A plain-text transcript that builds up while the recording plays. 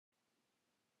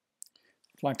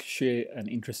I'd like to share an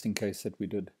interesting case that we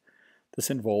did. This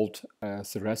involved a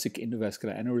thoracic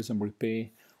endovascular aneurysm repair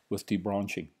with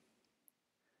debranching.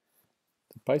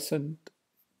 The patient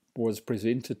was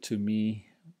presented to me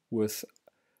with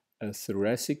a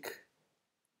thoracic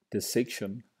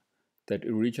dissection that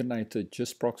originated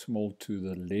just proximal to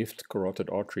the left carotid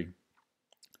artery.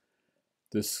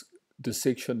 This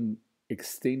dissection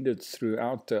extended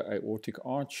throughout the aortic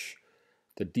arch,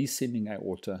 the descending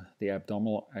aorta, the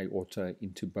abdominal aorta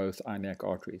into both iliac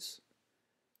arteries.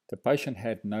 The patient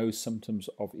had no symptoms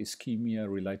of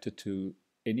ischaemia related to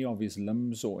any of his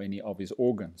limbs or any of his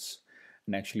organs,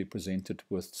 and actually presented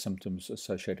with symptoms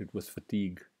associated with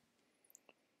fatigue.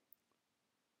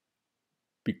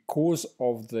 Because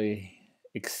of the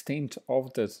extent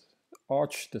of the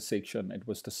arch dissection, it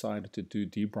was decided to do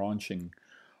debranching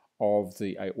of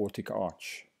the aortic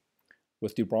arch.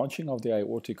 With debranching of the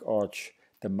aortic arch,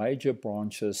 the major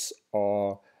branches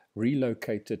are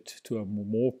relocated to a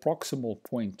more proximal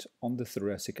point on the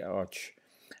thoracic arch,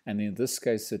 and in this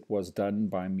case it was done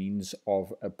by means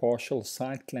of a partial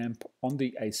side clamp on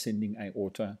the ascending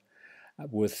aorta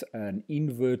with an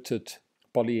inverted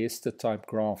polyester type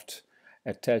graft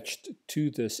attached to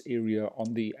this area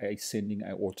on the ascending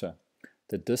aorta.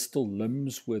 The distal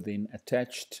limbs were then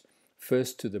attached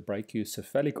first to the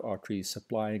brachiocephalic artery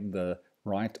supplying the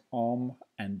right arm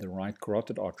and the right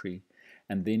carotid artery,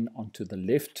 and then onto the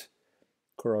left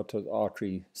carotid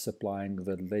artery supplying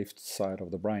the left side of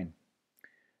the brain.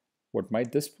 What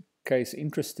made this case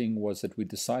interesting was that we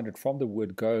decided from the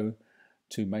word go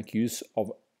to make use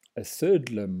of a third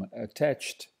limb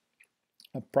attached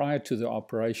prior to the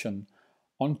operation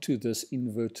onto this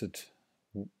inverted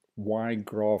Y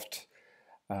graft,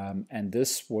 and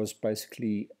this was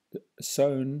basically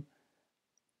sewn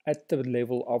at the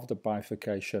level of the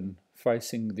bifurcation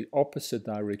facing the opposite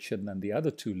direction than the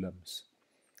other two limbs.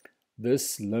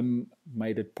 This limb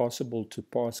made it possible to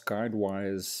pass guide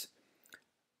wires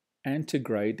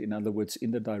antegrade, in other words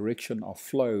in the direction of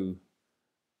flow,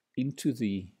 into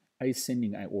the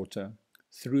ascending aorta,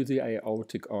 through the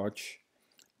aortic arch,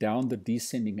 down the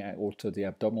descending aorta, the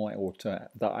abdominal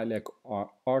aorta, the iliac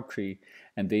artery,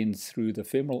 and then through the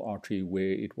femoral artery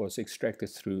where it was extracted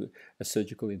through a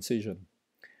surgical incision.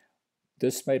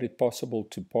 This made it possible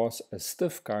to pass a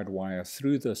stiff guide wire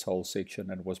through this whole section,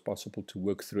 and it was possible to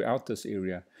work throughout this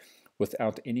area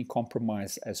without any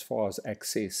compromise as far as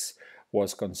access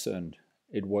was concerned.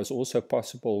 It was also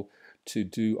possible to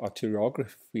do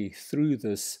arteriography through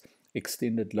this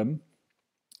extended limb,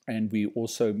 and we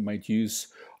also made use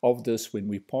of this when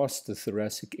we passed the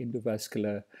thoracic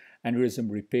endovascular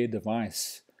aneurysm repair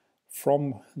device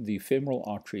from the femoral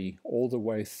artery all the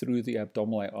way through the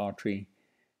abdominal artery,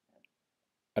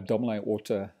 abdominal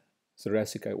aorta,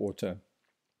 thoracic aorta,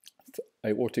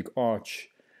 aortic arch,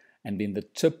 and then the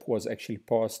tip was actually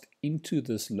passed into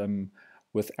this limb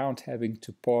without having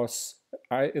to pass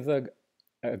either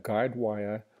a guide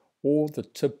wire or the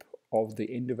tip of the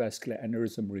endovascular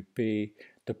aneurysm repair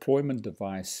deployment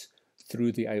device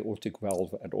through the aortic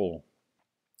valve at all.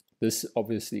 This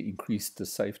obviously increased the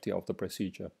safety of the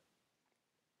procedure.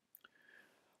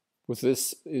 With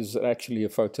this is actually a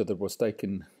photo that was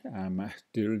taken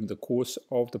during the course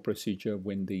of the procedure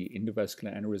when the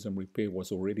endovascular aneurysm repair was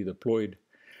already deployed.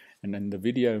 And in the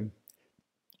video,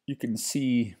 you can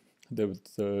see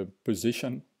the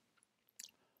position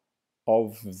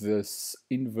of this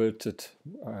inverted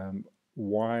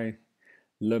Y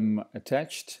limb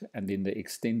attached, and then the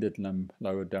extended limb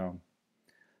lower down.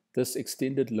 This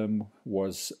extended limb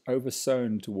was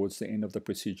oversewn towards the end of the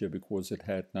procedure because it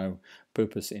had no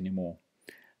purpose anymore.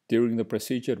 During the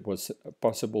procedure, it was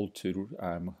possible to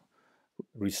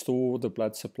restore the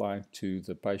blood supply to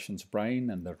the patient's brain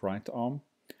and the right arm.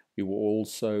 We were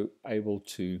also able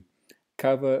to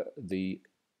cover the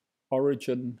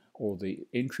origin or the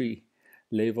entry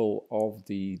level of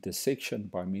the dissection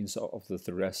by means of the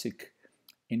thoracic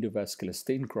endovascular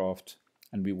stent graft,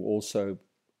 and we were also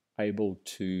able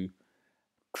to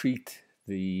treat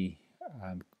the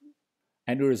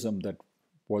aneurysm that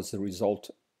was the result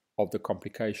of the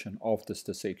complication of this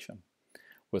dissection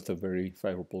with a very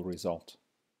favorable result.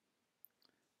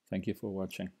 Thank you for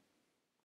watching.